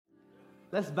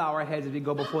Let's bow our heads as we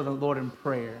go before the Lord in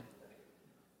prayer.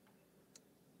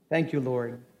 Thank you,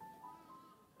 Lord.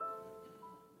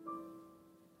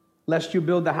 Lest you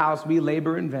build the house, we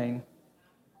labor in vain.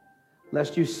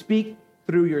 Lest you speak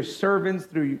through your servants,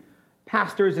 through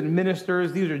pastors and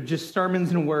ministers. These are just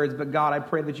sermons and words, but God, I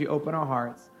pray that you open our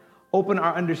hearts, open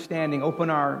our understanding, open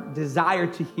our desire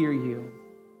to hear you.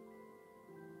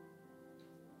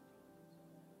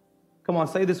 Come on,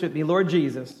 say this with me. Lord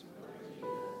Jesus,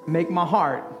 make my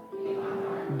heart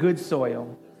good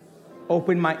soil.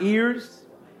 Open my ears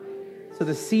so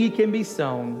the seed can be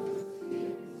sown.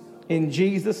 In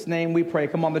Jesus' name we pray.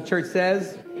 Come on, the church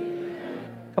says.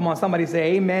 Come on, somebody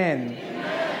say amen.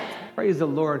 Amen. Praise the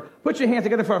Lord. Put your hands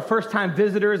together for our first-time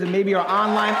visitors and maybe our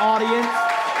online audience.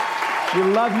 We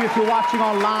love you if you're watching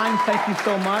online. Thank you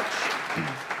so much.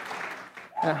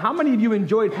 And how many of you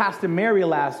enjoyed Pastor Mary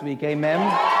last week? Amen.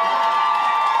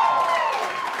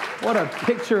 What a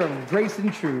picture of grace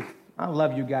and truth. I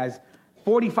love you guys.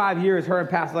 45 years, her and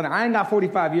Pastor Leonard. I ain't got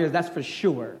 45 years, that's for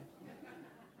sure.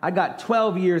 I got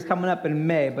 12 years coming up in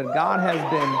May, but God has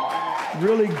been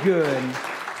really good.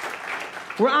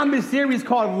 We're on this series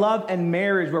called Love and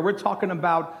Marriage, where we're talking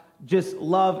about just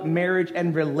love, marriage,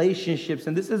 and relationships.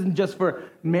 And this isn't just for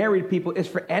married people. It's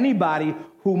for anybody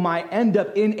who might end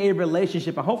up in a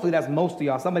relationship. And hopefully that's most of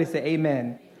y'all. Somebody say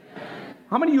amen.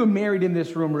 How many of you are married in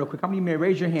this room real quick? How many of you are married?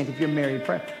 Raise your hands if you're married.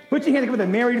 Put your hands up with the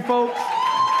married folks.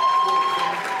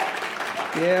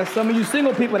 Yeah, some of you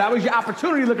single people, that was your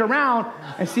opportunity to look around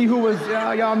and see who was,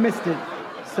 y'all missed it.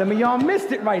 Some of y'all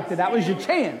missed it right there. That was your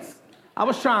chance. I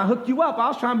was trying to hook you up. I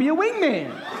was trying to be a wingman.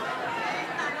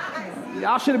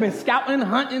 Y'all should have been scouting,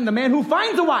 hunting, the man who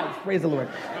finds a wife. Praise the Lord.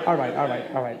 All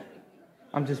right.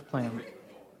 I'm just playing.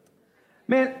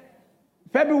 Man,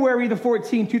 February the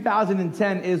 14th,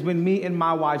 2010 is when me and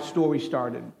my wife's story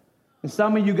started. And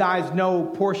some of you guys know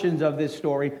portions of this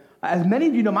story. As many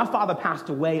of you know, my father passed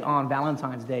away on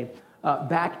Valentine's Day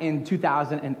back in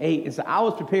 2008. And so I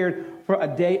was prepared for a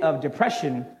day of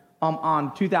depression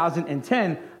on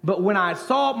 2010. But when I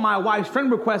saw my wife's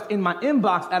friend request in my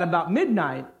inbox at about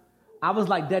midnight, I was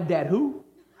like, dead dad who?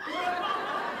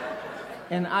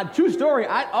 And true story,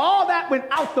 all that went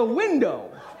out the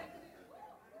window.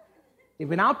 It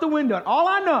went out the window. And all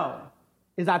I know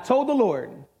is I told the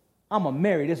Lord, I'm going to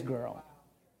marry this girl.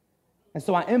 And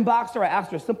so I inboxed her. I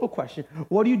asked her a simple question.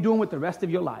 What are you doing with the rest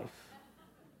of your life?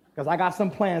 Because I got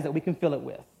some plans that we can fill it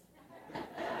with.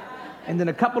 And then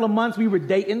a couple of months we were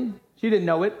dating. She didn't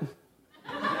know it.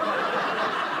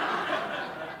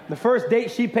 The first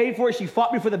date she paid for it. She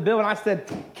fought me for the bill. And I said,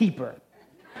 keep her.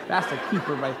 That's a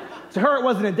keeper, right? To her, it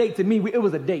wasn't a date. To me, it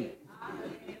was a date.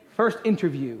 First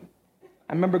interview.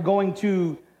 I remember going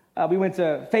to, we went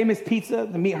to Famous Pizza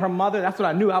to meet her mother. That's what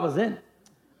I knew I was in.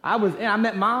 I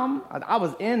met mom. I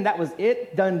was in. That was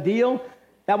it. Done deal.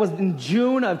 That was in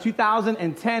June of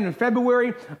 2010. In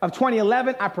February of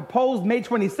 2011, I proposed. May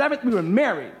 27th, we were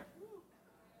married.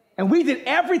 And we did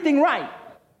everything right.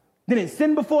 Didn't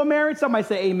sin before marriage. Somebody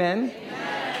say amen.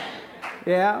 Amen.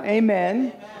 Yeah,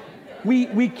 amen.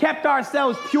 We kept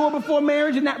ourselves pure before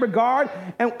marriage in that regard.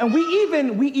 And we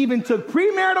even took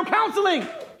premarital counseling.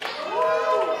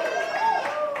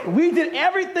 We did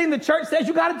everything the church says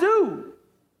you got to do.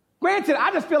 Granted,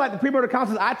 I just feel like the premarital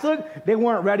counselors I took, they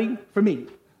weren't ready for me.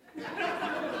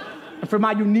 And for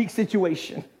my unique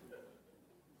situation.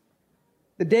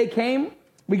 The day came,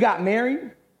 we got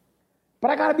married.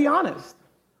 But I got to be honest.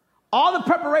 All the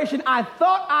preparation I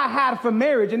thought I had for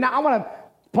marriage, and now I want to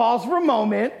pause for a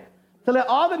moment to let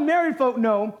all the married folk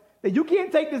know that you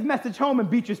can't take this message home and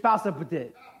beat your spouse up with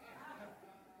it.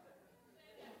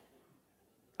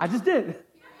 I just did.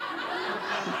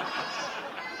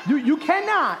 You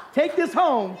cannot take this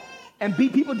home and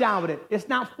beat people down with it. It's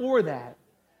not for that.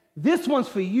 This one's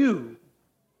for you.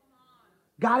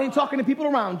 God ain't talking to people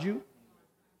around you.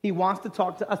 He wants to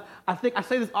talk to us. I think I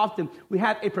say this often. We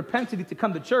have a propensity to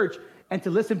come to church and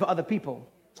to listen for other people.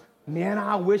 Man,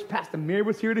 I wish Pastor Mary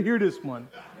was here to hear this one.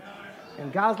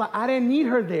 And God's like, I didn't need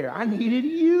her there. I needed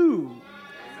you.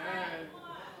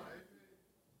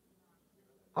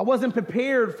 I wasn't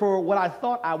prepared for what I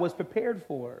thought I was prepared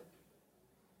for.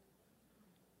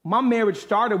 My marriage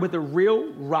started with a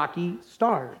real rocky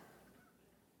start.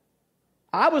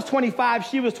 I was 25,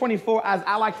 she was 24, as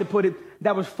I like to put it.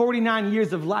 That was 49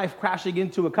 years of life crashing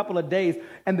into a couple of days,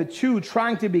 and the two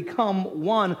trying to become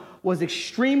one was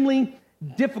extremely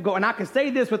difficult. And I can say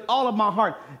this with all of my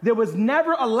heart. There was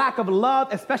never a lack of love,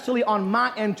 especially on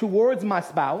my end towards my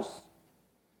spouse,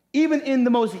 even in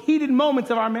the most heated moments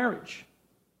of our marriage.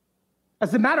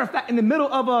 As a matter of fact, in the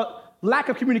middle of a lack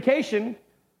of communication,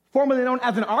 formerly known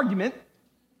as an argument,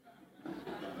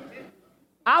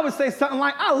 I would say something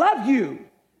like, I love you.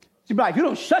 She'd be like, you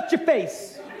don't shut your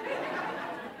face.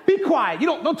 Be quiet. You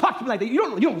don't talk to me like that.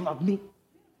 You don't love me.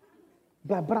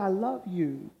 But I love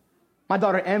you. My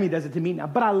daughter Emmy does it to me now.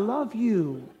 But I love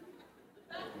you.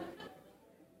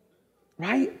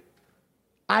 Right?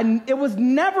 It was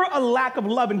never a lack of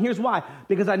love, and here's why.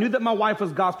 Because I knew that my wife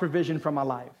was God's provision for my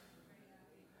life.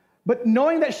 But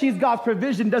knowing that she's God's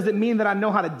provision doesn't mean that I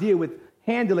know how to deal with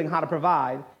handling how to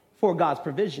provide for God's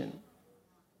provision.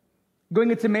 Going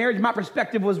into marriage, my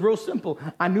perspective was real simple.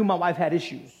 I knew my wife had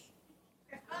issues.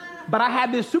 But I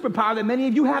had this superpower that many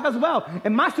of you have as well.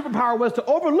 And my superpower was to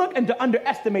overlook and to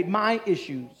underestimate my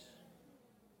issues.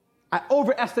 I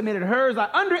overestimated hers. I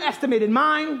underestimated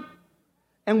mine.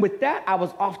 And with that, I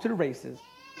was off to the races.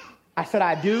 I said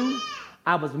I do.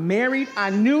 I was married. I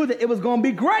knew that it was going to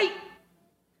be great.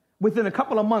 Within a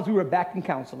couple of months, we were back in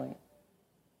counseling.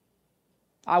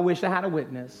 I wish I had a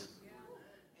witness.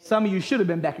 Some of you should have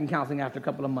been back in counseling after a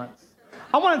couple of months.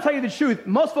 I want to tell you the truth.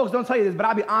 Most folks don't tell you this, but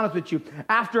I'll be honest with you.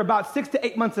 After about 6 to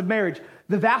 8 months of marriage,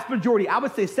 the vast majority, I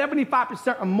would say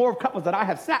 75% or more of couples that I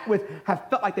have sat with have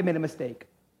felt like they made a mistake.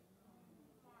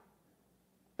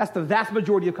 That's the vast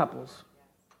majority of couples.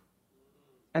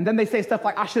 And then they say stuff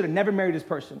like, I should have never married this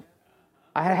person.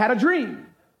 I had a dream.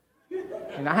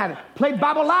 And I had played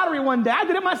Bible lottery one day. I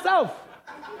did it myself.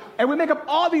 And we make up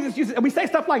all these excuses. And we say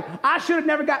stuff like, I should have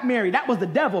never got married. That was the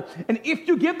devil. And if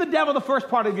you give the devil the first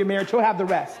part of your marriage, he'll have the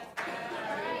rest.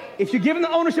 If you give him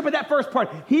the ownership of that first part,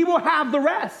 he will have the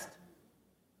rest.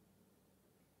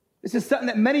 This is something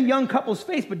that many young couples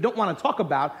face but don't want to talk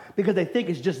about because they think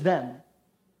it's just them.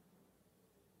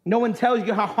 No one tells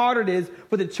you how hard it is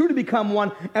for the two to become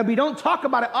one, and we don't talk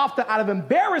about it often out of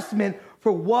embarrassment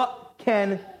for what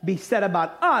can be said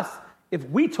about us if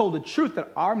we told the truth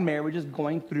that our marriage is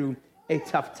going through a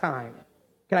tough time.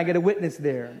 Can I get a witness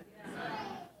there?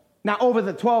 Now, over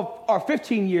the 12 or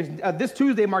 15 years, this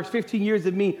Tuesday marks 15 years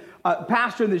of me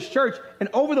pastoring this church, and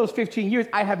over those 15 years,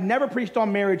 I have never preached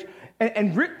on marriage,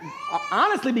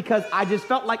 honestly, because I just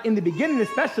felt like in the beginning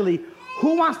especially,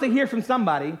 who wants to hear from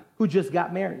somebody who just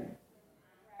got married?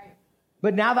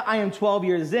 But now that I am 12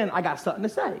 years in, I got something to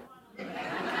say.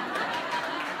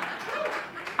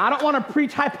 I don't want to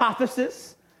preach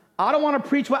hypothesis. I don't want to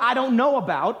preach what I don't know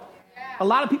about. A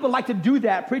lot of people like to do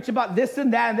that, preach about this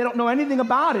and that, and they don't know anything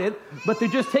about it, but they're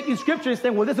just taking scripture and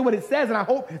saying, well, this is what it says, and I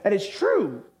hope that it's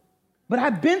true. But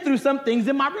I've been through some things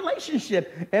in my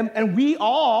relationship, and we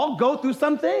all go through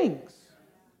some things.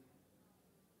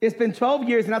 It's been 12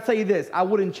 years, and I'll tell you this, I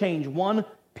wouldn't change one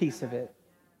piece of it.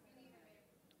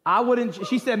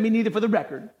 She said, me neither, for the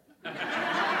record.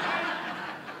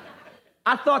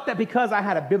 I thought that because I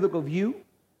had a biblical view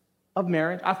of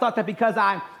marriage, I thought that because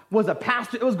I was a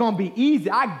pastor, it was going to be easy.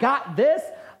 I got this.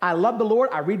 I love the Lord.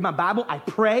 I read my Bible. I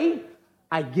pray.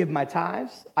 I give my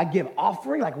tithes. I give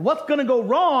offering. Like, what's going to go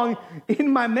wrong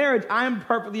in my marriage? I am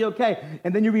perfectly okay.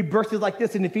 And then you read verses like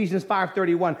this in Ephesians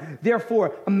 5:31.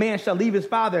 Therefore, a man shall leave his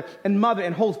father and mother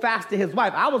and hold fast to his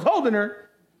wife. I was holding her,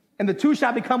 and the two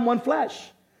shall become one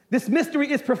flesh. This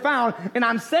mystery is profound, and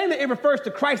I'm saying that it refers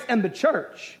to Christ and the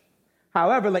church.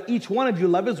 However, let each one of you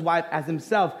love his wife as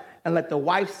himself, and let the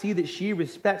wife see that she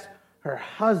respects her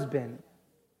husband.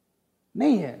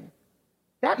 Man,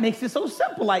 that makes it so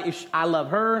simple. Like, if I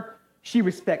love her, she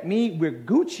respects me, we're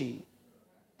Gucci.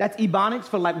 That's Ebonics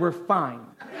for like, we're fine.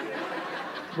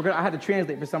 I had to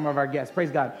translate for some of our guests.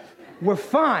 Praise God. We're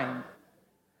fine.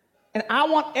 And I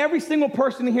want every single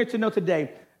person in here to know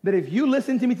today that if you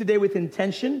listen to me today with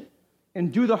intention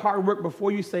and do the hard work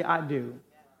before you say, I do,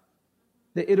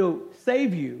 that it'll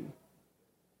save you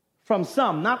from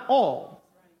some, not all,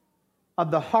 of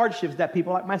the hardships that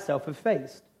people like myself have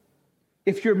faced.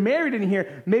 If you're married in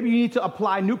here, maybe you need to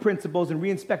apply new principles and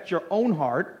reinspect your own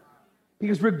heart,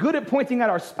 because we're good at pointing at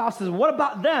our spouses. What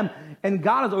about them? And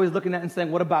God is always looking at and saying,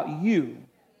 what about you?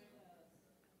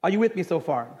 Are you with me so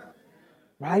far?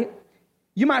 Right?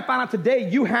 You might find out today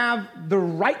you have the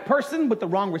right person with the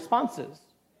wrong responses,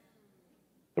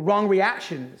 the wrong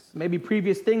reactions. Maybe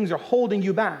previous things are holding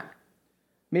you back.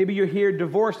 Maybe you're here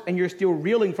divorced and you're still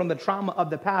reeling from the trauma of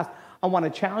the past. I want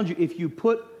to challenge you, if you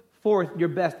put forth your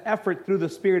best effort through the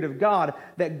Spirit of God,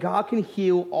 that God can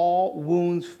heal all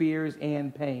wounds, fears,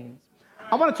 and pains.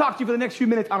 I want to talk to you for the next few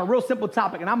minutes on a real simple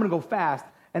topic, and I'm going to go fast,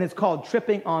 and it's called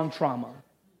tripping on trauma.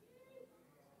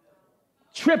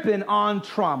 Tripping on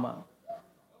trauma.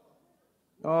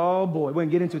 Oh boy, we're going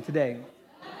to get into it today.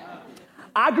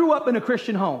 I grew up in a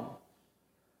Christian home.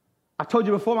 I told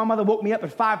you before, my mother woke me up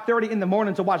at 5:30 in the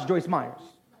morning to watch Joyce Myers.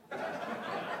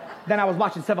 Then I was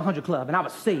watching 700 Club, and I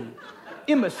was saved.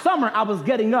 In the summer, I was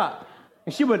getting up,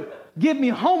 and she would give me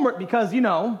homework because,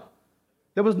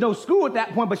 There was no school at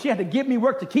that point, but she had to give me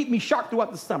work to keep me sharp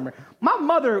throughout the summer. My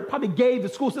mother probably gave the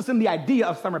school system the idea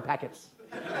of summer packets.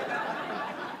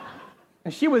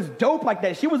 And she was dope like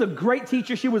that. She was a great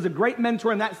teacher. She was a great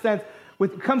mentor in that sense when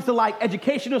it comes to like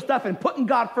educational stuff and putting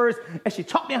God first. And she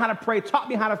taught me how to pray, taught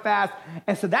me how to fast.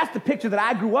 And so that's the picture that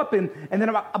I grew up in. And then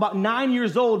about 9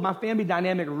 years old, my family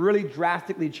dynamic really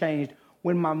drastically changed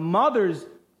when my mother's,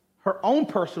 her own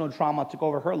personal trauma took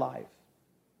over her life.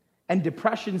 And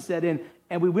depression set in.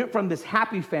 And we went from this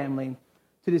happy family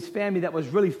to this family that was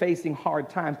really facing hard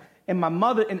times. And my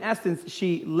mother, in essence,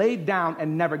 she laid down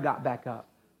and never got back up.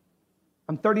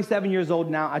 I'm 37 years old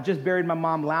now. I just buried my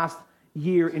mom last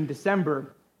year in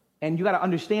December. And you got to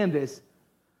understand this.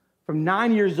 From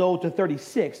 9 years old to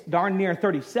 36, darn near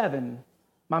 37,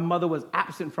 my mother was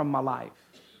absent from my life.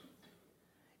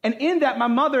 And in that, my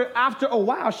mother, after a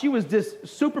while, she was this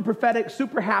super prophetic,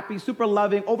 super happy, super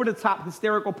loving, over-the-top,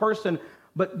 hysterical person.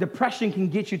 But depression can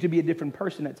get you to be a different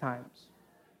person at times.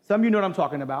 Some of you know what I'm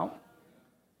talking about.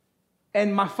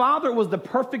 And my father was the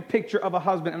perfect picture of a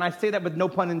husband, and I say that with no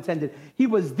pun intended. He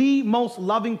was the most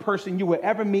loving person you would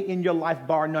ever meet in your life,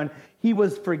 bar none. He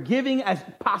was forgiving as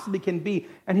possibly can be.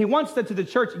 And he once said to the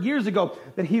church years ago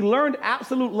that he learned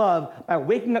absolute love by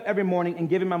waking up every morning and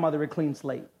giving my mother a clean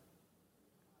slate.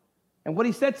 And what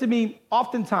he said to me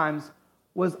oftentimes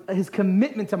was his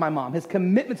commitment to my mom, his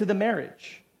commitment to the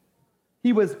marriage.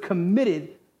 He was committed.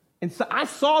 And so I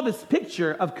saw this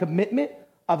picture of commitment,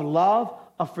 of love,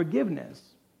 of forgiveness.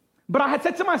 But I had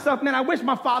said to myself, man, I wish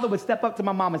my father would step up to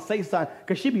my mom and say something,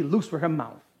 because she'd be loose with her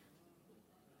mouth.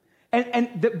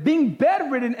 And being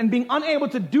bedridden and being unable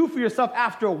to do for yourself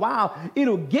after a while,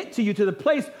 it'll get to you to the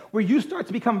place where you start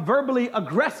to become verbally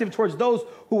aggressive towards those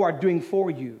who are doing for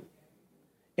you.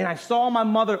 And I saw my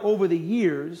mother over the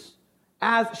years,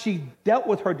 as she dealt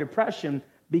with her depression,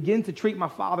 begin to treat my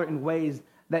father in ways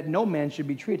that no man should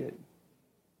be treated.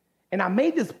 And I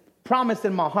made this promise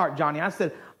in my heart, Johnny. I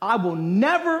said, I will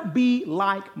never be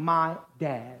like my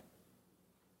dad.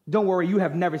 Don't worry, you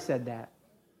have never said that.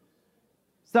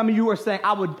 Some of you are saying,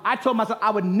 I told myself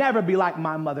I would never be like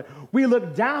my mother. We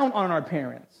look down on our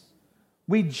parents.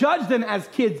 We judge them as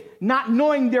kids, not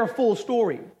knowing their full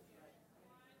story.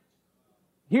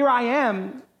 Here I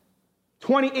am,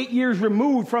 28 years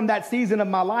removed from that season of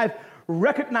my life,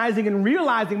 recognizing and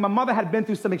realizing my mother had been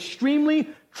through some extremely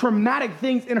traumatic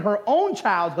things in her own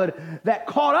childhood that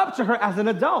caught up to her as an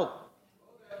adult.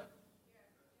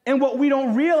 And what we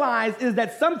don't realize is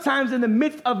that sometimes in the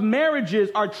midst of marriages,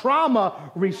 our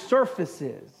trauma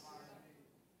resurfaces.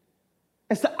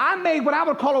 And so I made what I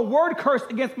would call a word curse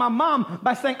against my mom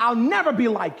by saying, I'll never be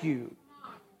like you.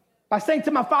 By saying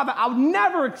to my father, I'll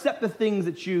never accept the things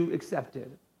that you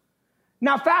accepted.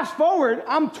 Now, fast forward,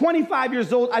 I'm 25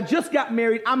 years old. I just got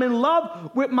married. I'm in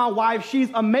love with my wife. She's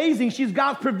amazing. She's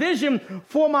God's provision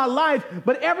for my life.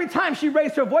 But every time she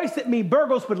raised her voice at me,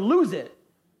 Burgos would lose it.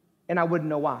 And I wouldn't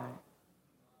know why.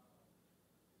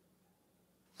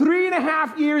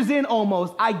 3.5 years in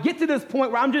almost, I get to this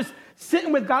point where I'm just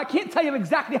sitting with God. I can't tell you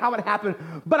exactly how it happened,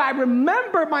 but I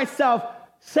remember myself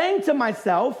saying to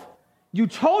myself, you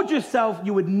told yourself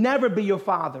you would never be your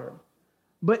father.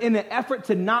 But in the effort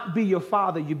to not be your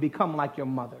father, you become like your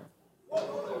mother.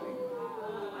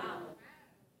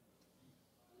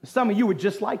 Some of you were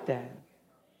just like that.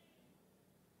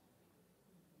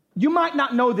 You might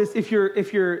not know this if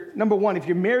you're number one, if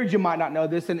you're married, you might not know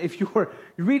this. And if you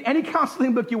read any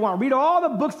counseling book you want, read all the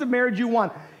books of marriage you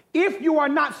want. If you are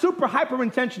not super hyper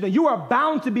intentional, you are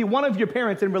bound to be one of your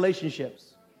parents in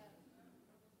relationships.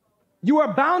 You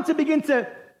are bound to begin to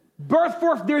birth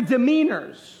forth their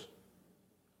demeanors.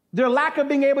 Their lack of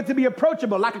being able to be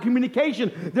approachable, lack of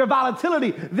communication, their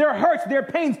volatility, their hurts, their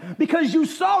pains, because you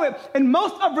saw it. And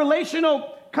most of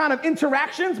relational kind of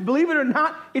interactions, believe it or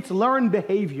not, it's learned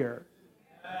behavior.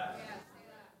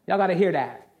 Y'all got to hear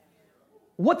that.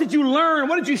 What did you learn?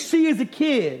 What did you see as a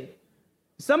kid?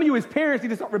 Some of you as parents need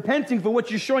to start repenting for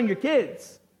what you're showing your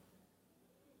kids.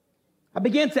 I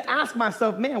began to ask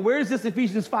myself, man, where is this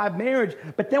Ephesians 5 marriage?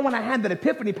 But then when I had that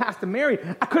epiphany, Pastor Mary,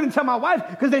 I couldn't tell my wife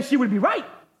because then she would be right.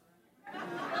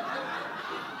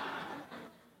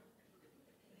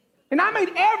 And I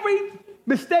made every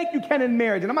mistake you can in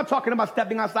marriage. And I'm not talking about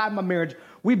stepping outside my marriage.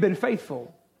 We've been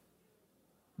faithful.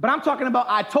 But I'm talking about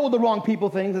I told the wrong people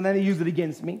things and then they used it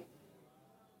against me.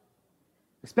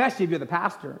 Especially if you're the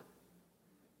pastor.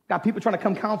 Got people trying to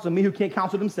come counsel me who can't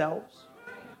counsel themselves.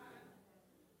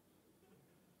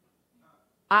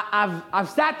 I've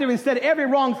sat there and said every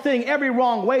wrong thing, every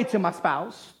wrong way to my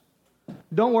spouse.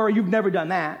 Don't worry, you've never done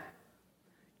that.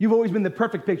 You've always been the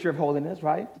perfect picture of holiness,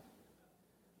 right?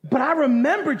 But I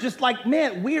remember just like,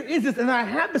 man, where is this? And I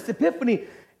had this epiphany,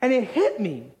 and it hit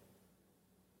me.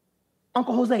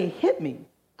 Uncle Jose, it hit me.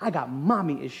 I got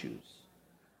mommy issues.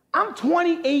 I'm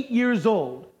 28 years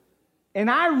old, and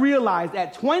I realized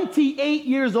at 28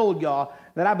 years old, y'all,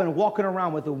 that I've been walking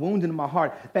around with a wound in my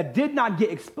heart that did not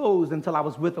get exposed until I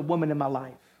was with a woman in my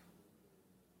life.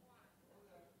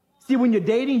 See, when you're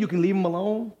dating, you can leave them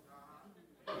alone.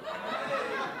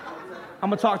 I'm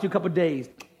going to talk to you a couple days.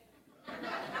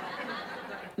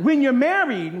 When you're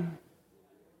married,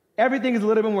 everything is a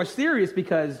little bit more serious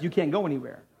because you can't go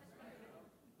anywhere.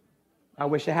 I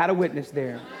wish I had a witness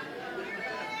there.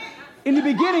 In the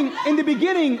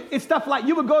beginning, it's stuff like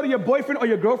you would go to your boyfriend or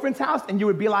your girlfriend's house and you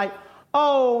would be like,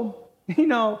 oh,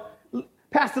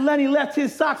 Pastor Lenny left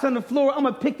his socks on the floor. I'm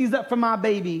going to pick these up for my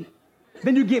baby.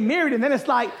 Then you get married, and then it's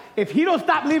like, if he don't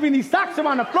stop leaving these socks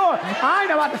around the floor, I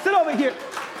ain't about to sit over here.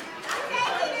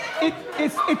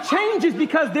 It changes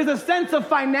because there's a sense of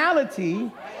finality,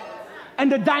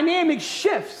 and the dynamic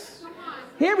shifts.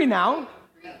 Hear me now.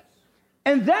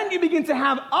 And then you begin to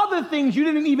have other things you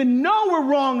didn't even know were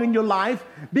wrong in your life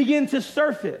begin to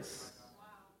surface.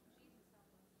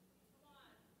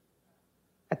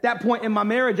 At that point in my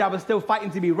marriage, I was still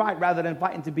fighting to be right rather than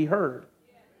fighting to be heard.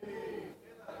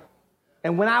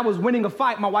 And when I was winning a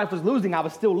fight, my wife was losing. I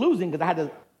was still losing because I had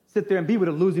to sit there and be with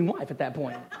a losing wife at that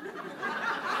point.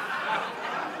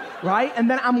 Right? And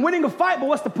then I'm winning a fight, but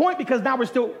what's the point? Because now we're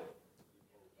still...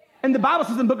 And the Bible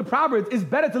says in the book of Proverbs, it's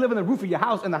better to live in the roof of your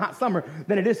house in the hot summer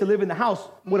than it is to live in the house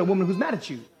with a woman who's mad at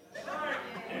you.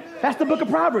 That's the book of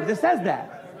Proverbs. It says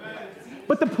that.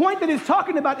 But the point that it's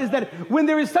talking about is that when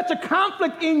there is such a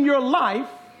conflict in your life,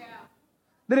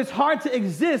 that it's hard to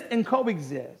exist and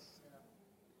coexist.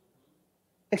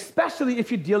 Especially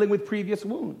if you're dealing with previous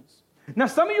wounds. Now,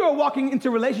 some of you are walking into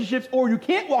relationships or you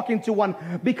can't walk into one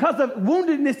because of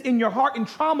woundedness in your heart and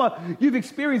trauma. You've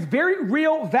experienced very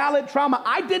real, valid trauma.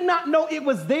 I did not know it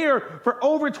was there for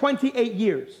over 28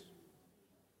 years.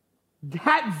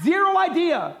 Had zero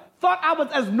idea. Thought I was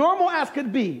as normal as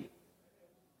could be.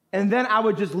 And then I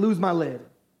would just lose my lid.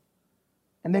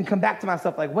 And then come back to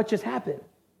myself like, what just happened?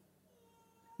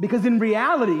 Because in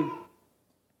reality,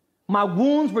 my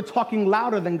wounds were talking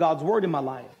louder than God's word in my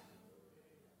life.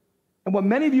 And what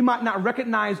many of you might not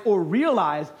recognize or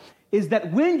realize is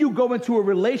that when you go into a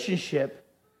relationship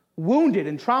wounded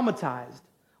and traumatized,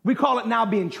 we call it now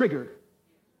being triggered.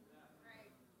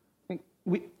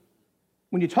 When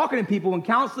you're talking to people in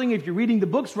counseling, if you're reading the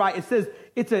books right, it says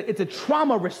it's a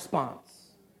trauma response.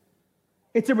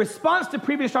 It's a response to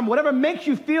previous trauma. Whatever makes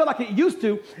you feel like it used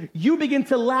to, you begin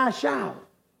to lash out.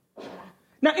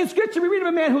 Now, in Scripture, we read of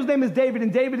a man whose name is David,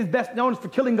 and David is best known for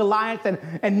killing Goliath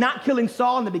and not killing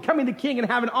Saul and then becoming the king and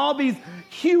having all these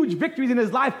huge victories in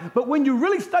his life. But when you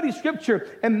really study Scripture,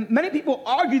 and many people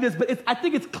argue this, but I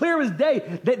think it's clear as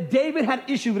day that David had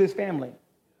issues with his family.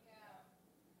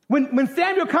 When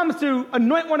Samuel comes to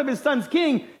anoint one of his sons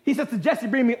king, he says to Jesse,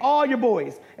 bring me all your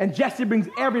boys. And Jesse brings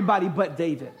everybody but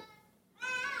David.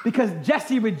 Because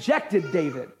Jesse rejected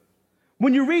David.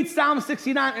 When you read Psalm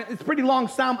 69, it's a pretty long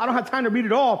psalm. I don't have time to read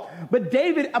it all. But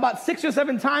David, about 6 or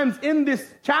 7 times in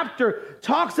this chapter,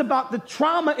 talks about the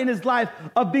trauma in his life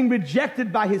of being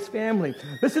rejected by his family.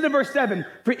 Listen to verse 7.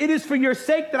 For it is for your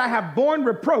sake that I have borne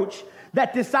reproach,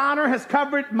 that dishonor has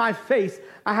covered my face.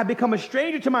 I have become a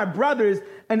stranger to my brothers,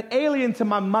 an alien to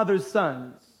my mother's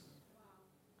sons.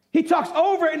 He talks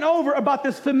over and over about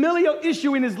this familial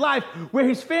issue in his life where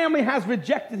his family has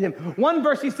rejected him. One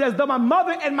verse he says, though my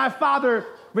mother and my father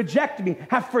reject me,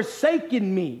 have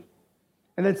forsaken me.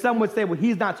 And then some would say, well,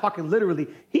 he's not talking literally.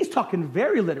 He's talking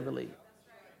very literally.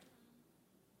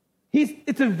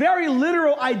 It's a very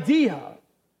literal idea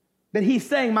that he's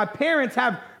saying, my parents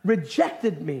have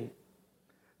rejected me.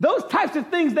 Those types of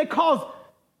things, they cause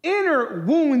inner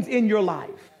wounds in your life.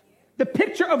 The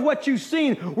picture of what you've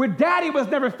seen where daddy was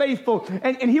never faithful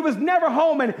and he was never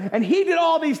home and he did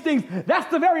all these things. That's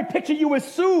the very picture you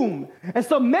assume. And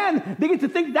so men begin to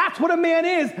think that's what a man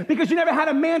is because you never had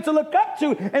a man to look up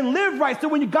to and live right. So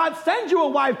when God sends you a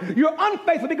wife, you're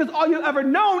unfaithful because all you've ever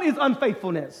known is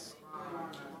unfaithfulness.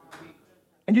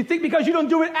 And you think because you don't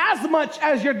do it as much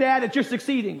as your dad that you're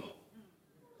succeeding.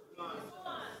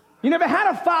 You never had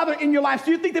a father in your life,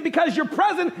 so you think that because you're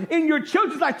present in your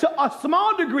children's life to a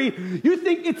small degree, you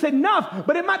think it's enough,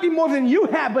 but it might be more than you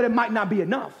have, but it might not be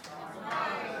enough.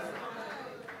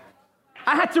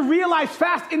 I had to realize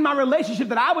fast in my relationship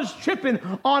that I was tripping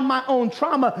on my own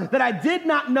trauma that I did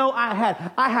not know I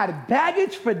had. I had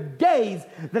baggage for days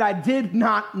that I did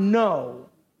not know.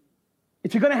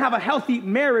 If you're going to have a healthy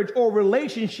marriage or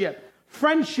relationship,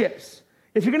 friendships,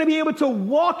 if you're going to be able to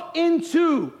walk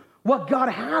into what God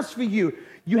has for you,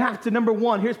 you have to, number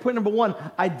one, here's point number one,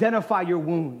 identify your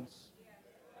wounds.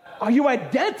 Are you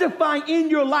identifying in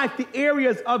your life the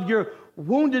areas of your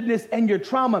woundedness and your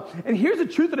trauma? And here's the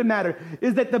truth of the matter,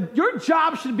 is that your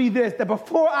job should be this, that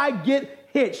before I get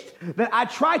hitched, that I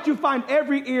try to find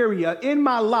every area in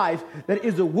my life that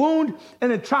is a wound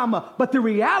and a trauma. But the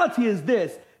reality is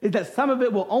this, is that some of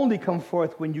it will only come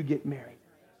forth when you get married.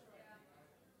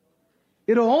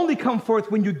 It'll only come forth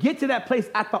when you get to that place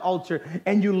at the altar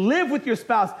and you live with your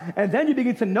spouse, and then you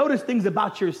begin to notice things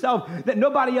about yourself that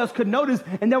nobody else could notice.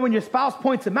 And then when your spouse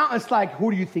points them out, it's like,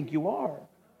 who do you think you are?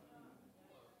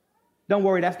 Don't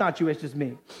worry, that's not you, it's just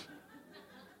me.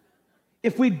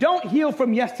 If we don't heal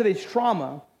from yesterday's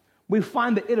trauma, we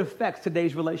find that it affects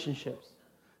today's relationships.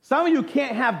 Some of you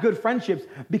can't have good friendships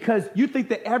because you think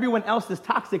that everyone else is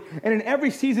toxic, and in every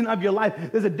season of your life,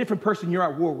 there's a different person you're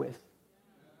at war with.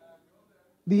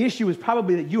 The issue is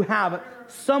probably that you have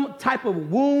some type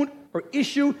of wound or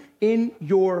issue in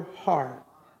your heart.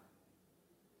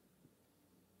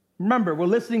 Remember, we're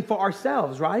listening for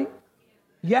ourselves, right?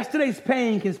 Yesterday's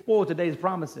pain can spoil today's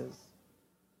promises.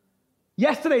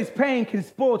 Yesterday's pain can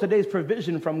spoil today's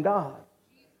provision from God.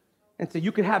 And so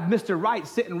you could have Mr. Right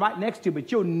sitting right next to you,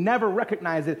 but you'll never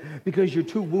recognize it because you're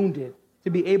too wounded to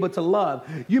be able to love.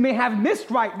 You may have Miss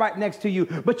right next to you,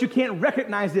 but you can't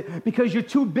recognize it because you're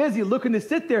too busy looking to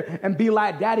sit there and be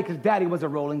like Daddy, because Daddy was a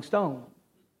Rolling Stone.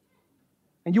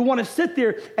 And you want to sit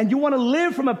there and you want to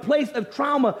live from a place of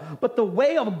trauma, but the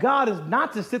way of God is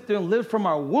not to sit there and live from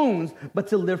our wounds, but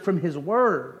to live from His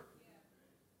Word.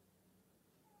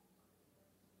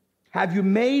 Have you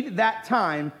made that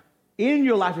time in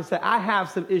your life to say, I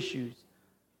have some issues?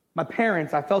 My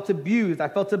parents, I felt abused, I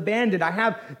felt abandoned, I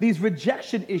have these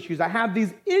rejection issues, I have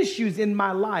these issues in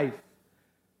my life.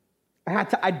 I had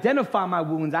to identify my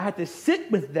wounds, I had to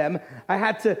sit with them, I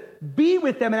had to be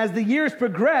with them, and as the years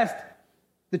progressed,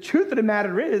 the truth of the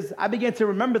matter is, I began to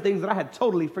remember things that I had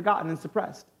totally forgotten and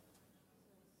suppressed.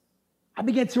 I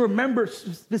began to remember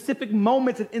specific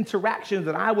moments and interactions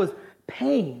that I was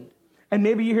pained. And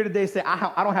maybe you're here today and say,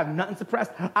 I don't have nothing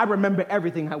suppressed. I remember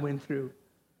everything I went through.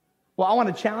 Well, I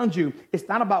want to challenge you. It's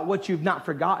not about what you've not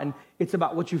forgotten. It's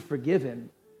about what you've forgiven.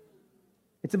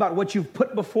 It's about what you've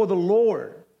put before the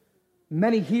Lord.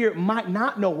 Many here might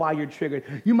not know why you're triggered.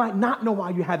 You might not know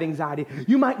why you have anxiety.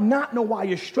 You might not know why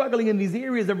you're struggling in these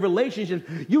areas of relationships.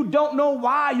 You don't know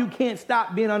why you can't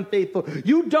stop being unfaithful.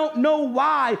 You don't know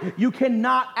why you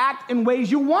cannot act in ways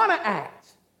you want to act.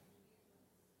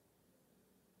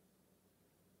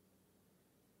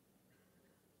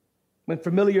 When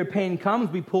familiar pain comes,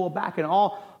 we pull back, and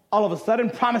all of a sudden,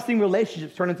 promising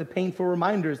relationships turn into painful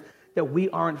reminders that we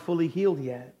aren't fully healed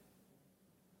yet.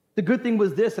 The good thing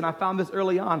was this, and I found this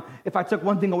early on. If I took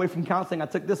one thing away from counseling, I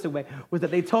took this away, was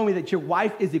that they told me that your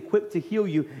wife is equipped to heal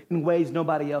you in ways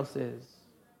nobody else is.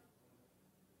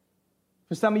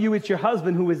 For some of you, it's your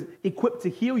husband who is equipped to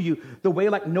heal you the way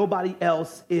like nobody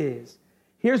else is.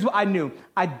 Here's what I knew.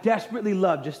 I desperately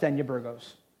loved Justenia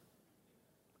Burgos.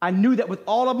 I knew that with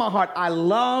all of my heart, I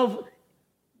loved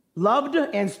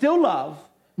and still love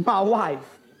my wife,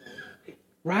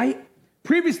 right?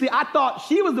 Previously, I thought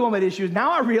she was the one with issues.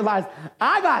 Now I realize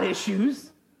I got issues.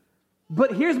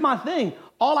 But here's my thing.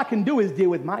 All I can do is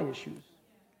deal with my issues.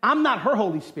 I'm not her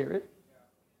Holy Spirit,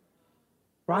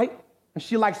 right? And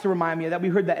she likes to remind me of that. We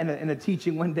heard that in a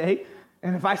teaching one day.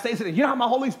 And if I say something, you're not my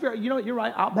Holy Spirit, you know what, you're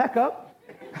right, I'll back up.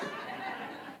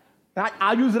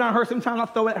 I'll use it on her sometimes. I'll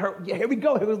throw it at her. Yeah, here we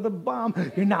go. Here was the bomb.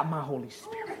 You're not my Holy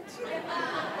Spirit.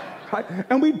 Right?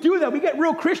 And we do that. We get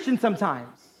real Christian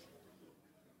sometimes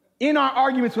in our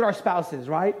arguments with our spouses,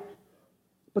 right?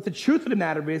 But the truth of the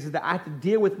matter is that I have to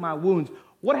deal with my wounds.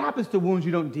 What happens to wounds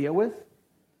you don't deal with?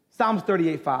 Psalms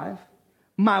 38:5.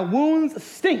 My wounds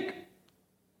stink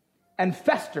and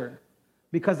fester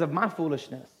because of my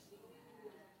foolishness.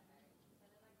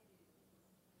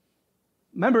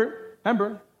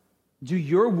 Remember, do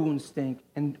your wounds stink,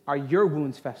 and are your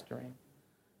wounds festering?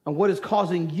 And what is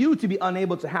causing you to be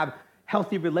unable to have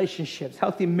healthy relationships,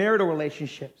 healthy marital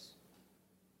relationships?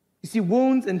 You see,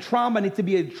 wounds and trauma need to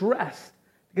be addressed,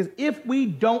 because if we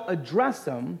don't address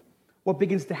them, what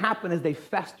begins to happen is they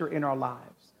fester in our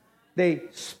lives. They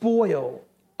spoil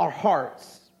our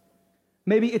hearts.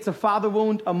 Maybe it's a father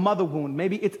wound, a mother wound.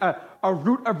 Maybe it's a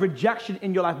root of rejection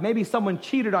in your life. Maybe someone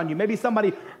cheated on you. Maybe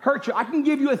somebody hurt you. I can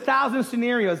give you 1,000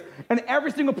 scenarios, and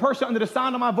every single person under the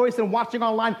sound of my voice and watching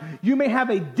online, you may have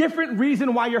a different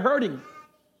reason why you're hurting.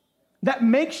 That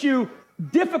makes you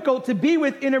difficult to be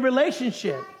with in a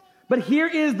relationship. But here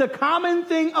is the common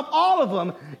thing of all of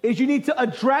them, is you need to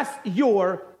address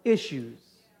your issues.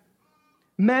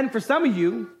 Men, for some of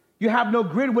you, You have no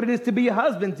grid what it is to be a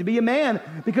husband, to be a man,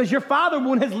 because your father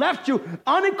wound has left you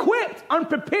unequipped,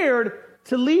 unprepared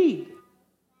to lead.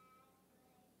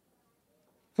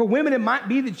 For women, it might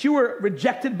be that you were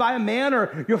rejected by a man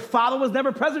or your father was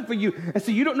never present for you. And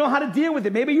so you don't know how to deal with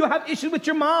it. Maybe you have issues with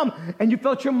your mom and you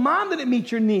felt your mom didn't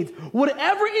meet your needs.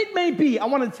 Whatever it may be, I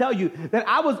want to tell you that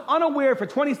I was unaware for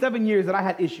 27 years that I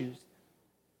had issues,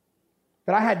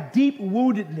 that I had deep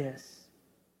woundedness.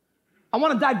 I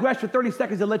want to digress for 30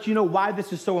 seconds to let you know why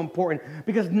this is so important.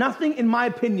 Because nothing, in my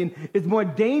opinion, is more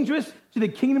dangerous to the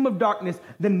kingdom of darkness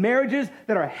than marriages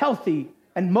that are healthy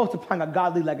and multiplying a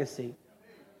godly legacy.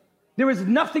 There is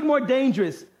nothing more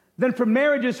dangerous than for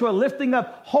marriages who are lifting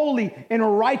up holy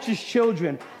and righteous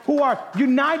children, who are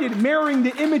united, mirroring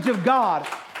the image of God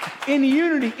in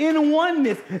unity, in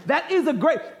oneness. That is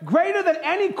greater than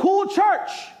any cool church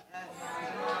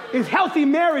is healthy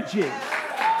marriages.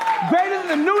 Greater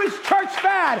than the newest church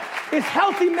fad is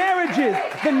healthy marriages,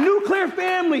 the nuclear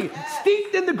family,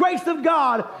 steeped in the grace of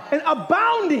God and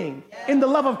abounding in the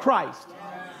love of Christ.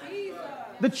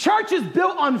 The church is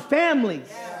built on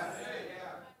families.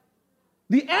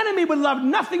 The enemy would love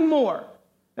nothing more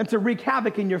than to wreak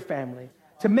havoc in your family,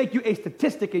 to make you a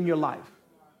statistic in your life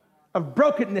of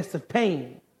brokenness, of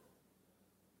pain.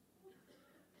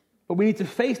 But we need to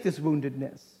face this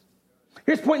woundedness.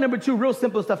 Here's point number 2, real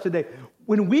simple stuff today.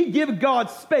 When we give God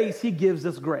space, he gives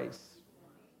us grace.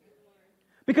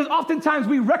 Because oftentimes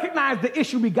we recognize the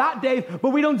issue we got, Dave, but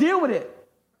we don't deal with it.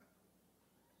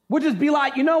 We'll just be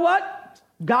like, you know what?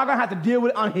 God gonna have to deal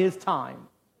with it on his time.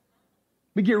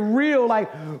 We get real,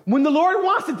 like when the Lord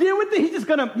wants to deal with it, he's just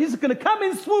gonna come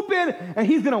in, swoop in, and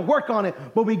he's gonna work on it.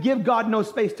 But we give God no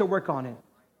space to work on it.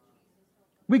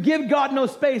 We give God no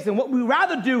space, and what we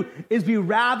rather do is we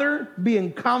rather be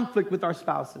in conflict with our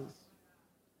spouses,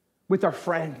 with our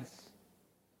friends,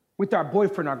 with our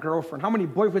boyfriend, our girlfriend. How many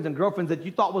boyfriends and girlfriends that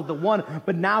you thought was the one,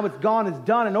 but now it's gone, it's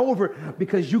done and over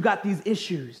because you got these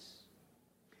issues?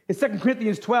 In 2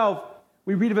 Corinthians 12,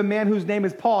 we read of a man whose name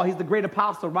is Paul. He's the great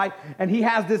apostle, right? And he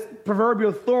has this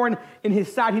proverbial thorn in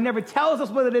his side. He never tells us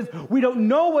what it is. We don't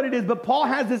know what it is, but Paul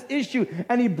has this issue,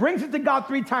 and he brings it to God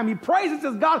 3 times. He prays and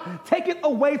says, God, take it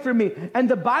away from me. And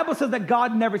the Bible says that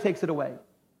God never takes it away.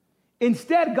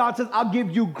 Instead, God says, I'll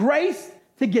give you grace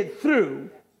to get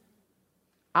through.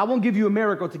 I won't give you a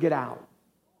miracle to get out.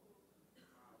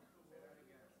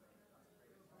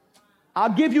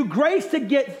 I'll give you grace to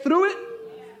get through it.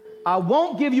 I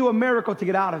won't give you a miracle to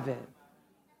get out of it.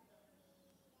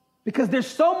 Because there's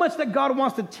so much that God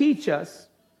wants to teach us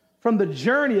from the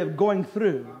journey of going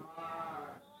through.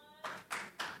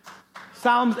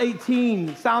 Psalms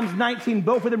 18, Psalms 19,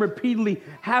 both of them repeatedly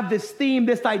have this theme,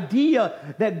 this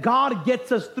idea that God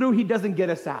gets us through, he doesn't get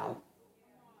us out.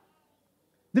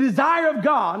 The desire of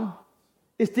God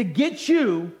is to get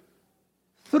you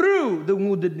through the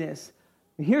woundedness.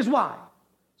 And here's why.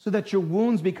 So that your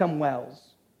wounds become wells.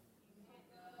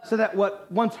 So that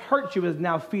what once hurt you is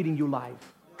now feeding you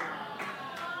life.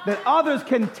 That others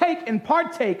can take and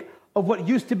partake of what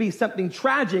used to be something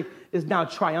tragic is now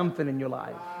triumphant in your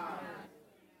life.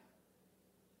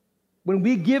 When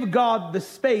we give God the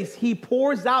space, he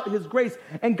pours out his grace.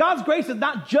 And God's grace is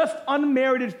not just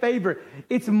unmerited favor.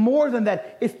 It's more than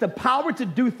that. It's the power to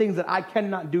do things that I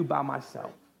cannot do by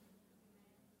myself.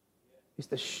 It's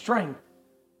the strength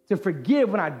to forgive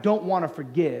when I don't want to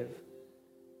forgive.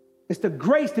 It's the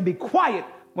grace to be quiet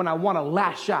when I want to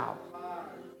lash out.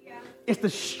 It's the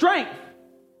strength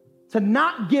to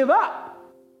not give up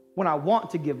when I want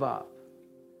to give up.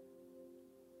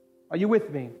 Are you with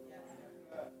me?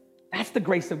 That's the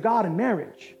grace of God in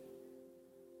marriage.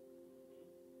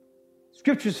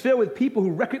 Scripture's filled with people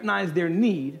who recognize their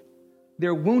need,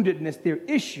 their woundedness, their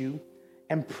issue,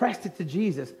 and pressed it to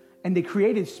Jesus. And they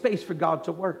created space for God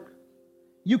to work.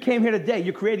 You came here today,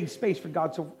 you're creating space for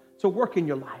God to work in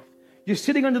your life. You're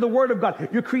sitting under the word of God.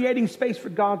 You're creating space for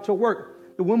God to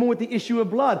work. The woman with the issue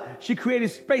of blood, she created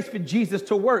space for Jesus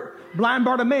to work. Blind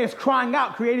Bartimaeus crying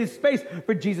out, created space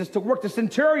for Jesus to work. The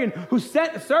centurion who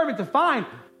sent a servant to find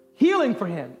healing for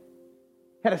him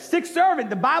had a sick servant.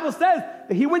 The Bible says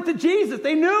that he went to Jesus.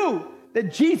 They knew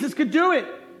that Jesus could do it.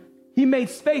 He made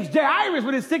space. Jairus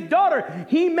with his sick daughter,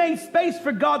 he made space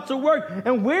for God to work.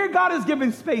 And where God is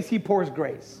giving space, he pours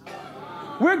grace.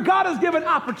 Where God is given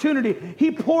opportunity,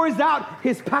 he pours out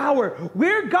his power.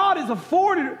 Where God is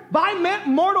afforded by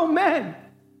mortal men,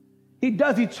 he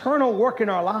does eternal work in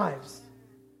our lives.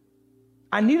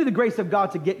 I needed the grace of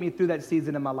God to get me through that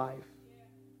season in my life.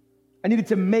 I needed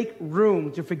to make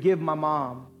room to forgive my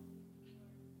mom.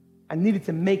 I needed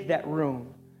to make that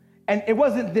room. And it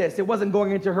wasn't this. It wasn't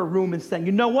going into her room and saying,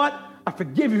 you know what? I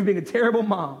forgive you for being a terrible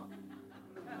mom.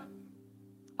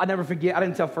 I'll never forget, I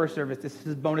didn't tell first service, this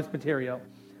is bonus material.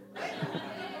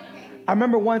 I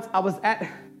remember once I was at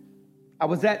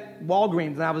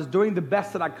Walgreens and I was doing the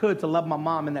best that I could to love my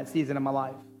mom in that season of my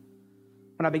life.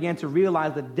 When I began to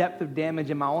realize the depth of damage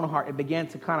in my own heart, it began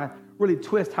to kind of really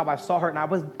twist how I saw her. And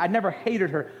I never hated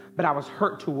her, but I was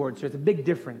hurt towards her. It's a big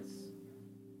difference.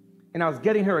 And I was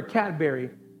getting her a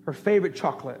Cadbury, her favorite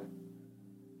chocolate.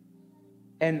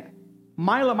 And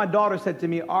Mila, my daughter, said to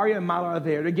me, Aria and Mila are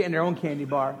there. They're getting their own candy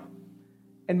bar.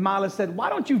 And Mila said, why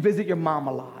don't you visit your mom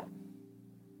a lot?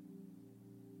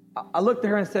 I looked at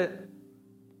her and said,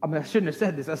 I shouldn't have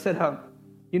said this. I said,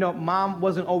 Mom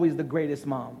wasn't always the greatest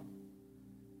mom.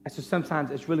 And so sometimes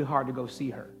it's really hard to go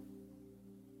see her.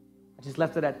 I just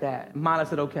left it at that. And Mila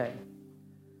said, okay.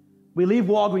 We leave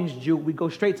Walgreens, Juke. We go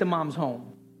straight to Mom's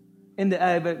home. In the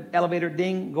elevator,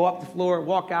 ding, go up the floor,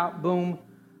 walk out, boom.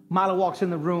 Mila walks in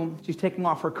the room. She's taking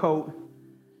off her coat.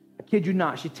 I kid you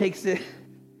not. She takes it.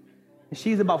 And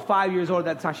she's about 5 years old at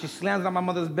that time. She slams it on my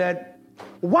mother's bed.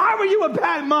 Why were you a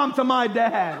bad mom to my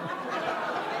dad?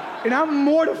 And I'm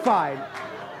mortified.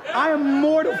 I am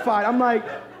mortified. I'm like,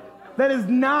 that is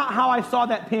not how I saw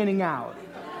that panning out.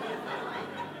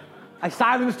 I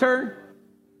silenced her.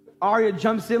 Aria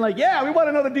jumps in like, yeah, we want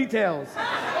to know the details.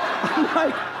 I'm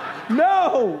like,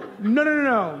 no.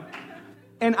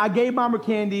 And I gave Mom her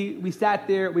candy. We sat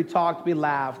there, we talked, we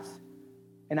laughed,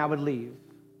 and I would leave.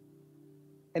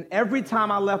 And every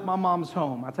time I left my mom's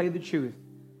home, I'll tell you the truth,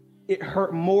 it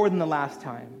hurt more than the last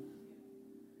time.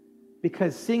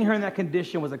 Because seeing her in that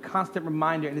condition was a constant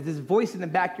reminder, and there's this voice in the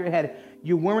back of your head,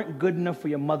 you weren't good enough for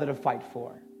your mother to fight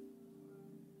for.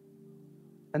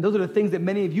 And those are the things that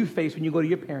many of you face when you go to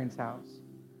your parents' house.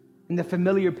 And the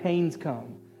familiar pains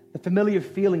come. The familiar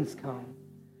feelings come.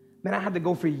 Man, I had to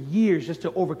go for years just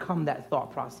to overcome that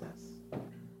thought process.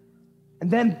 And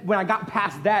then when I got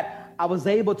past that, I was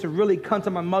able to really come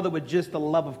to my mother with just the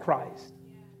love of Christ.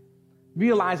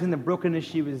 Realizing the brokenness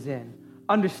she was in.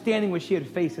 Understanding what she had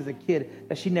faced as a kid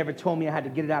that she never told me I had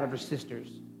to get it out of her sisters.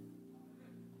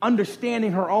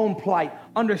 Understanding her own plight.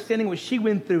 Understanding what she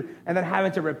went through. And then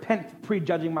having to repent for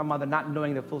prejudging my mother, not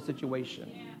knowing the full situation.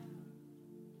 Yeah.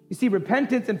 You see,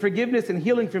 repentance and forgiveness and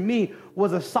healing for me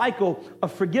was a cycle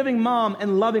of forgiving Mom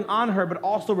and loving on her, but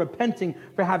also repenting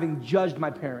for having judged my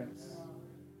parents,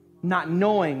 not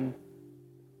knowing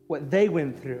what they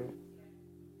went through.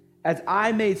 As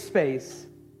I made space,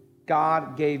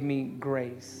 God gave me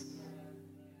grace.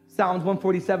 Psalms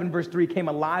 147 verse 3 came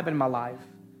alive in my life.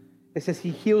 It says, He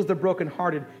heals the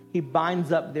brokenhearted. He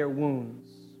binds up their wounds.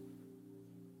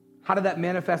 How did that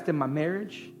manifest in my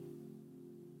marriage?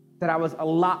 That I was a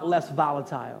lot less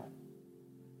volatile.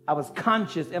 I was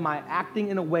conscious. Am I acting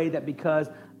in a way that because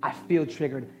I feel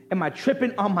triggered? Am I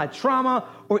tripping on my trauma,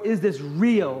 or is this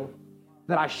real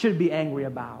that I should be angry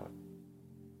about?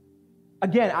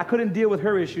 Again, I couldn't deal with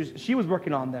her issues. She was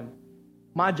working on them.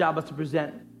 My job was to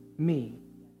present me.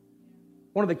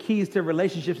 One of the keys to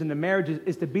relationships and to marriages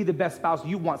is to be the best spouse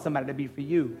you want somebody to be for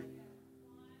you.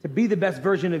 To be the best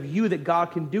version of you that God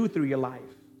can do through your life.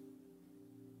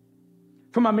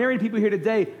 For my married people here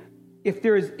today, if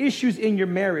there is issues in your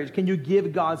marriage, can you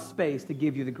give God space to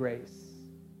give you the grace?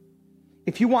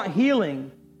 If you want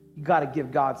healing, you got to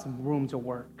give God some room to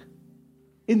work.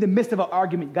 In the midst of an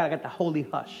argument, you got to get the holy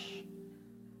hush.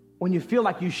 When you feel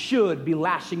like you should be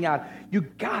lashing out, you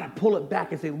got to pull it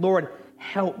back and say, Lord,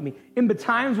 help me. In the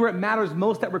times where it matters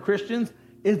most that we're Christians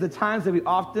is the times that we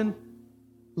often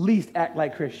least act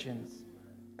like Christians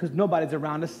because nobody's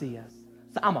around to see us.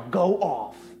 So I'm going to go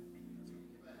off.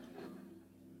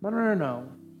 No.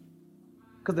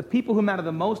 Because the people who matter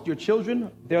the most, your children,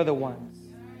 they're the ones.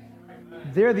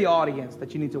 They're the audience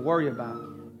that you need to worry about.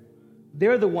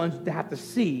 They're the ones that have to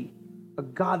see a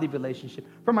godly relationship.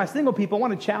 For my single people, I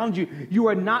want to challenge you. You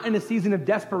are not in a season of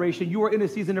desperation. You are in a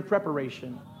season of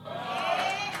preparation.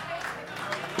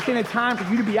 It's in a time for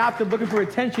you to be out there looking for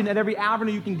attention at every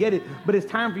avenue you can get it. But it's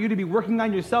time for you to be working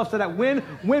on yourself so that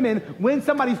when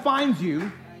somebody finds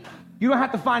you, you don't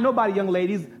have to find nobody, young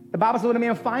ladies. The Bible says when a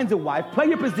man finds a wife, play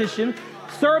your position,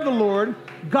 serve the Lord,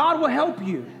 God will help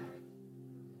you.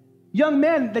 Young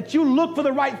men, that you look for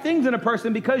the right things in a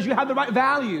person because you have the right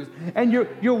values. And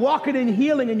you're walking in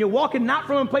healing, and you're walking not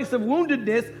from a place of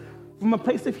woundedness, from a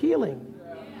place of healing.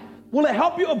 Will it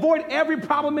help you avoid every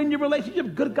problem in your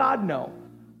relationship? Good God, no.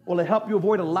 Will it help you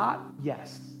avoid a lot?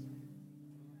 Yes.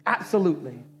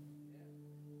 Absolutely.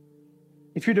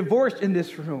 If you're divorced in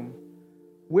this room,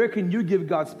 where can you give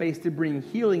God space to bring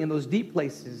healing in those deep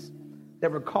places that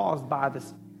were caused by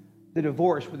the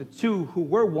divorce, where the two who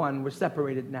were one were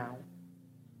separated now?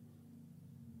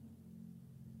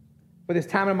 For this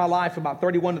time in my life, about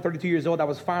 31 to 32 years old, I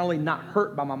was finally not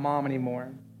hurt by my mom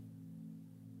anymore.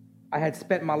 I had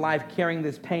spent my life carrying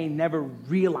this pain, never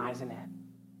realizing it.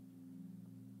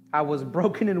 I was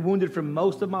broken and wounded for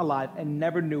most of my life and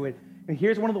never knew it. And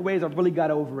here's one of the ways I really got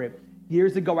over it.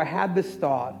 Years ago, I had this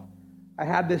thought,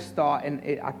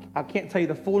 and I can't tell you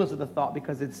the fullness of the thought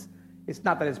because it's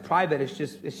not that it's private, it's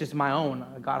just my own.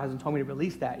 God hasn't told me to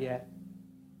release that yet.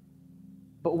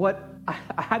 But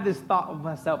I had this thought of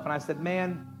myself, and I said,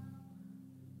 man,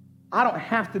 I don't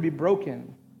have to be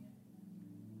broken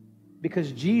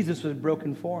because Jesus was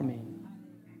broken for me.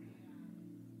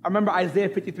 I remember Isaiah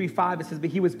 53:5, it says, but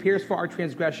he was pierced for our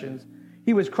transgressions.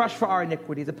 He was crushed for our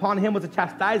iniquities. Upon him was a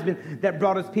chastisement that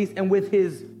brought us peace, and with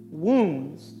his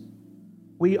wounds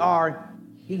we are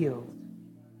healed.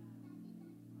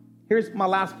 Here's my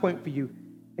last point for you.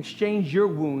 Exchange your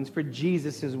wounds for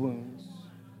Jesus' wounds.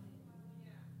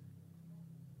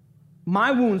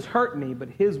 My wounds hurt me, but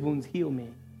his wounds heal me.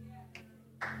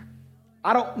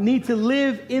 I don't need to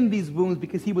live in these wounds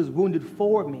because he was wounded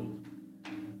for me.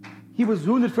 He was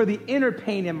wounded for the inner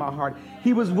pain in my heart.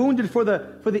 He was wounded for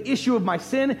the issue of my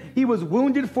sin. He was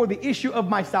wounded for the issue of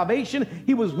my salvation.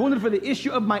 He was wounded for the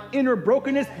issue of my inner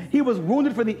brokenness. He was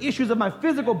wounded for the issues of my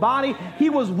physical body. He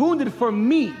was wounded for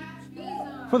me.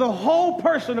 For the whole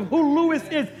person of who Lewis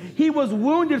is, he was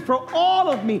wounded for all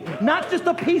of me, not just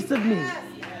a piece of me.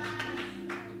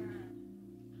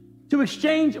 To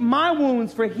exchange my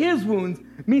wounds for his wounds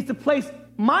means to place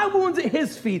my wounds at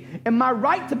his feet and my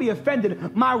right to be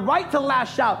offended, my right to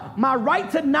lash out, my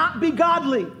right to not be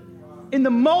godly in the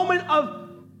moment of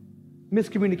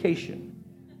miscommunication.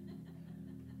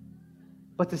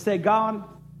 But to say, God,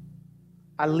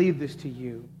 I leave this to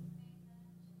you.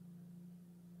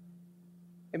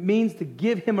 It means to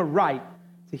give him a right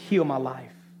to heal my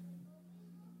life.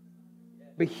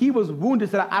 But he was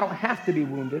wounded so that I don't have to be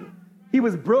wounded. He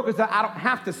was broken so that I don't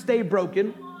have to stay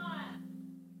broken.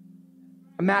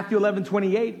 Matthew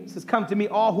 11:28 says, come to me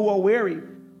all who are weary,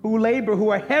 who labor, who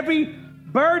are heavy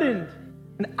burdened,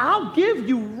 and I'll give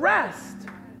you rest.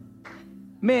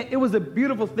 Man, it was a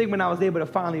beautiful thing when I was able to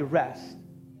finally rest.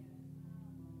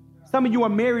 Some of you are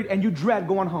married and you dread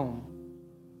going home.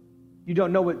 You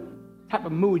don't know what type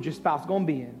of mood your spouse is going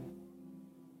to be in.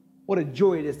 What a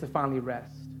joy it is to finally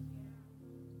rest.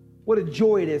 What a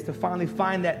joy it is to finally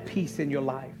find that peace in your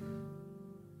life.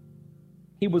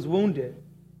 He was wounded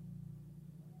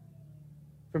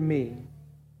for me.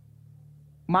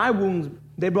 My wounds,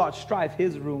 they brought strife.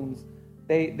 His wounds,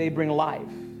 they bring life.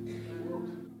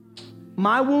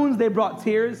 My wounds, they brought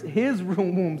tears. His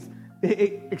wounds,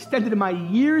 it extended my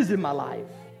years in my life.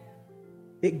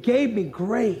 It gave me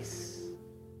grace.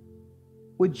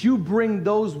 Would you bring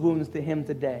those wounds to him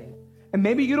today? And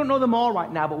maybe you don't know them all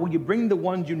right now, but will you bring the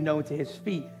ones you know to his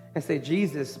feet and say,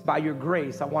 Jesus, by your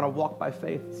grace, I want to walk by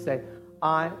faith and say,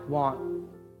 I want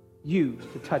you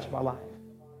to touch my life.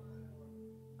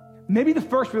 Maybe the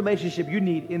first relationship you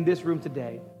need in this room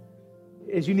today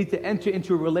is you need to enter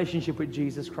into a relationship with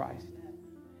Jesus Christ.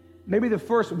 Maybe the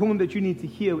first wound that you need to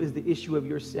heal is the issue of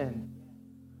your sin.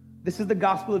 This is the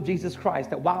gospel of Jesus Christ,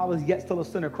 that while I was yet still a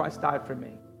sinner, Christ died for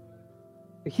me.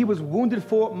 He was wounded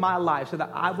for my life so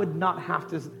that I would not have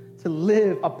to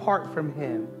live apart from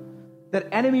him. That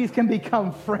enemies can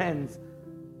become friends.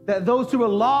 That those who are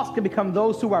lost can become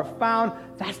those who are found.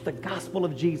 That's the gospel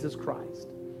of Jesus Christ.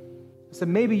 So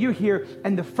maybe you're here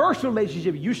and the first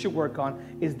relationship you should work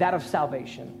on is that of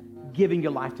salvation. Giving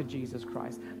your life to Jesus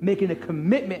Christ. Making a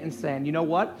commitment and saying, you know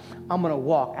what? I'm going to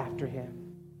walk after him.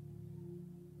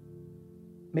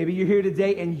 Maybe you're here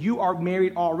today and you are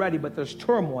married already, but there's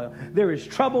turmoil. There is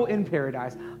trouble in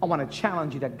paradise. I want to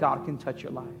challenge you that God can touch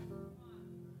your life.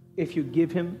 If you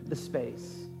give him the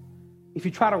space. If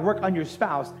you try to work on your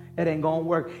spouse, it ain't going to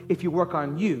work. If you work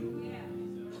on you.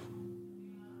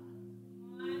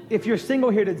 If you're single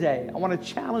here today, I want to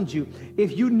challenge you.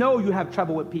 If you know you have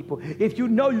trouble with people, if you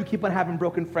know you keep on having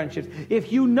broken friendships,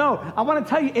 if you know, I want to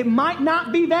tell you, it might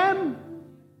not be them.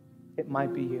 It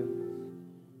might be you.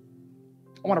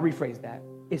 I want to rephrase that.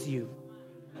 It's you.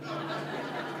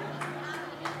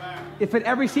 If in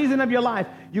every season of your life,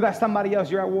 you got somebody else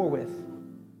you're at war with,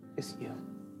 it's you.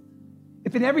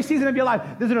 If in every season of your life,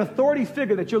 there's an authority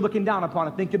figure that you're looking down upon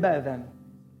and think you're better than,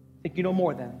 think you know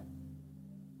more than,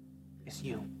 it's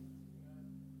you.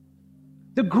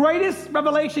 The greatest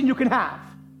revelation you can have,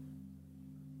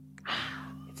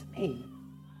 it's me.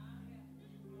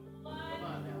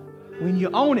 When you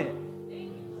own it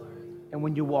and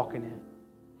when you walk in it.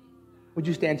 Would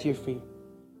you stand to your feet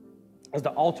as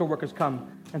the altar workers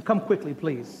come? And come quickly,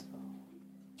 please.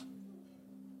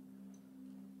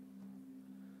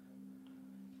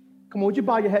 Come on, would you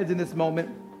bow your heads in this moment?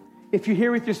 If you're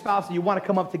here with your spouse and you want to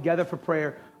come up together for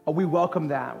prayer, we welcome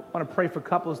that. I want to pray for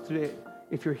couples today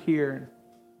if you're here.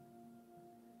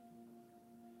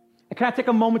 And can I take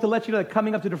a moment to let you know that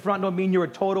coming up to the front don't mean you're a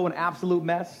total and absolute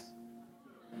mess?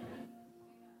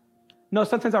 No,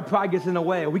 sometimes our pride gets in the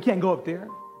way. We can't go up there.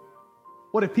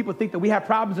 What if people think that we have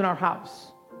problems in our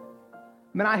house?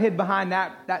 Man, I hid behind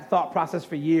that thought process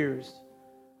for years.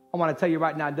 I want to tell you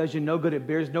right now, it does you no good. It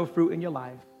bears no fruit in your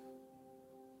life.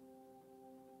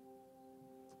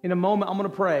 In a moment, I'm going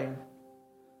to pray. And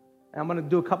I'm going to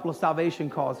do a couple of salvation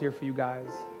calls here for you guys.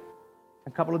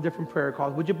 A couple of different prayer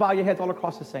calls. Would you bow your heads all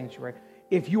across the sanctuary?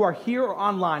 If you are here or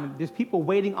online, there's people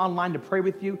waiting online to pray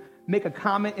with you. Make a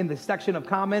comment in the section of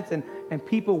comments, and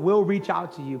people will reach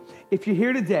out to you. If you're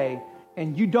here today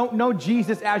and you don't know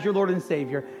Jesus as your Lord and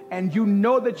Savior, and you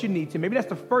know that you need to, maybe that's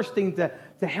the first thing to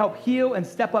help heal and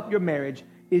step up your marriage,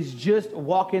 is just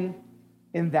walking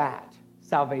in that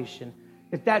salvation.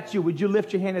 If that's you, would you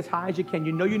lift your hand as high as you can?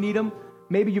 You know you need Him.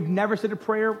 Maybe you've never said a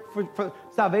prayer for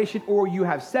salvation, or you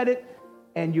have said it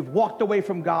and you've walked away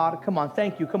from God. Come on,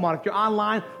 thank you. Come on, if you're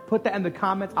online, put that in the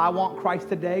comments. I want Christ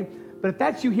today. But if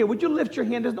that's you here, would you lift your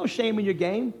hand? There's no shame in your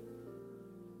game.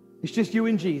 It's just you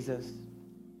and Jesus.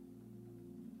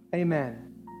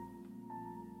 Amen.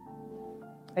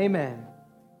 Amen.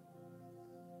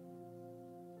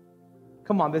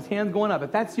 Come on, this hand's going up.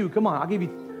 If that's you, come on. I'll give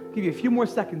you a few more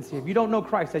seconds here. If you don't know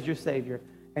Christ as your Savior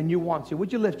and you want to,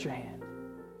 would you lift your hand?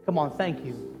 Come on, thank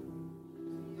you.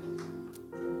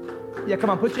 Yeah, come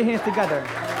on, put your hands together.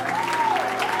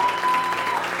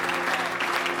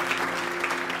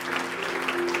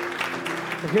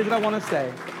 So here's what I want to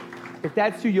say. If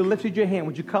that's you, you lifted your hand.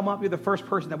 Would you come up? You're the first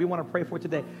person that we want to pray for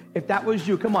today. If that was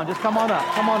you, come on, just come on up.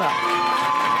 Come on up.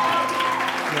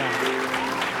 Yeah.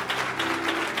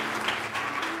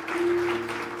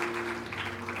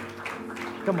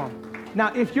 Come on.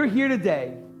 Now, if you're here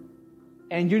today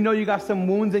and you know you got some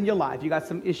wounds in your life, you got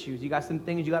some issues, you got some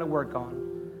things you got to work on.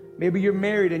 Maybe you're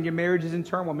married and your marriage is in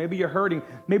turmoil. Maybe you're hurting.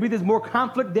 Maybe there's more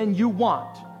conflict than you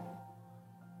want.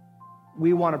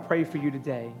 We want to pray for you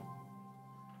today.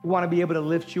 We want to be able to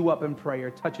lift you up in prayer,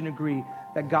 touch and agree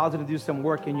that God's going to do some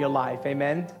work in your life.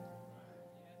 Amen?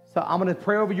 So I'm going to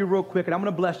pray over you real quick, and I'm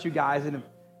going to bless you guys. And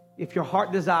if your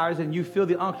heart desires and you feel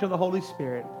the unction of the Holy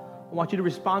Spirit, I want you to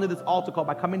respond to this altar call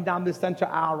by coming down this center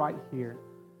aisle right here.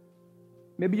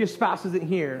 Maybe your spouse isn't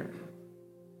here.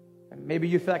 And maybe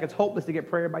you feel like it's hopeless to get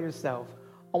prayer by yourself.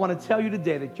 I want to tell you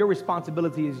today that your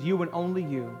responsibility is you and only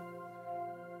you.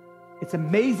 It's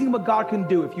amazing what God can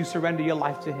do if you surrender your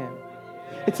life to Him.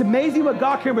 It's amazing what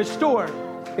God can restore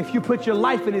if you put your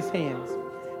life in His hands.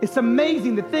 It's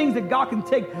amazing the things that God can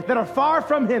take that are far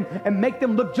from Him and make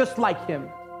them look just like Him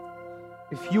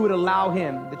if you would allow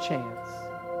Him the chance.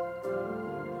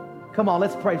 Come on,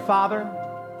 let's pray. Father,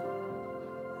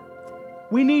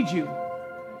 we need you.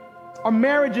 Our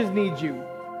marriages need you.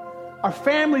 Our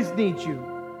families need you.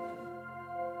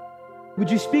 Would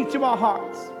you speak to our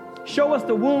hearts? Show us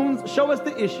the wounds. Show us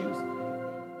the issues.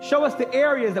 Show us the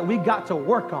areas that we got to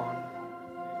work on.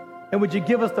 And would you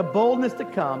give us the boldness to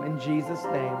come in Jesus'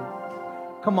 name?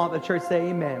 Come on, the church say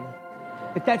amen.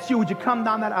 If that's you, would you come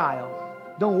down that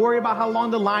aisle? Don't worry about how long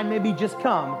the line may be. Just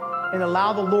come and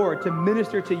allow the Lord to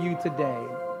minister to you today.